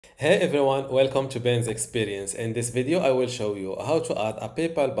Hey everyone, welcome to Ben's Experience. In this video, I will show you how to add a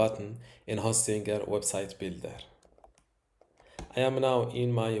PayPal button in Hostinger Website Builder. I am now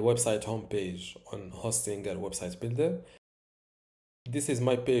in my website homepage on Hostinger Website Builder. This is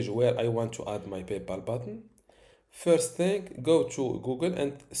my page where I want to add my PayPal button. First thing, go to Google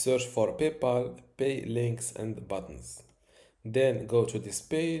and search for PayPal, pay links and buttons. Then go to this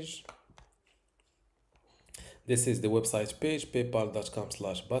page. This is the website page,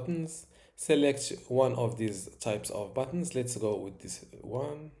 paypal.com/buttons. Select one of these types of buttons. Let's go with this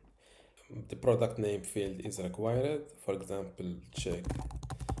one. The product name field is required. For example, check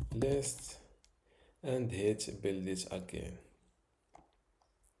list and hit build it again.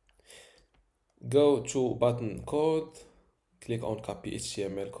 Go to button code, click on copy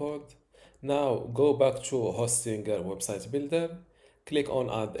HTML code. Now go back to Hostinger Website Builder, click on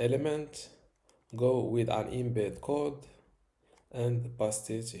add element, go with an embed code and paste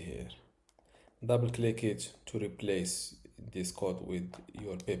it here. Double click it to replace this code with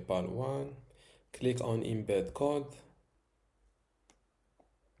your PayPal one. Click on embed code.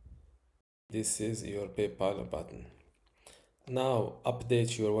 This is your PayPal button. Now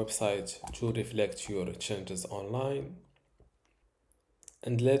update your website to reflect your changes online.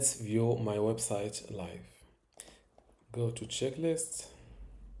 And let's view my website live. Go to checklist.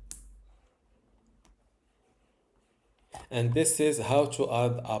 And this is how to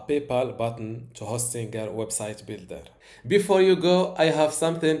add a PayPal button to Hostinger Website Builder. Before you go, I have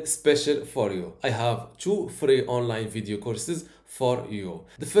something special for you. I have two free online video courses for you.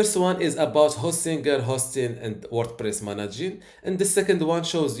 The first one is about Hostinger hosting and WordPress managing, and the second one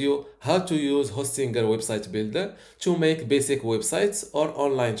shows you how to use Hostinger Website Builder to make basic websites or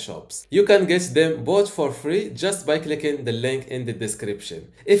online shops. You can get them both for free just by clicking the link in the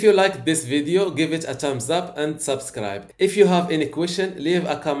description. If you like this video, give it a thumbs up and subscribe. If you have any question, leave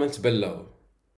a comment below.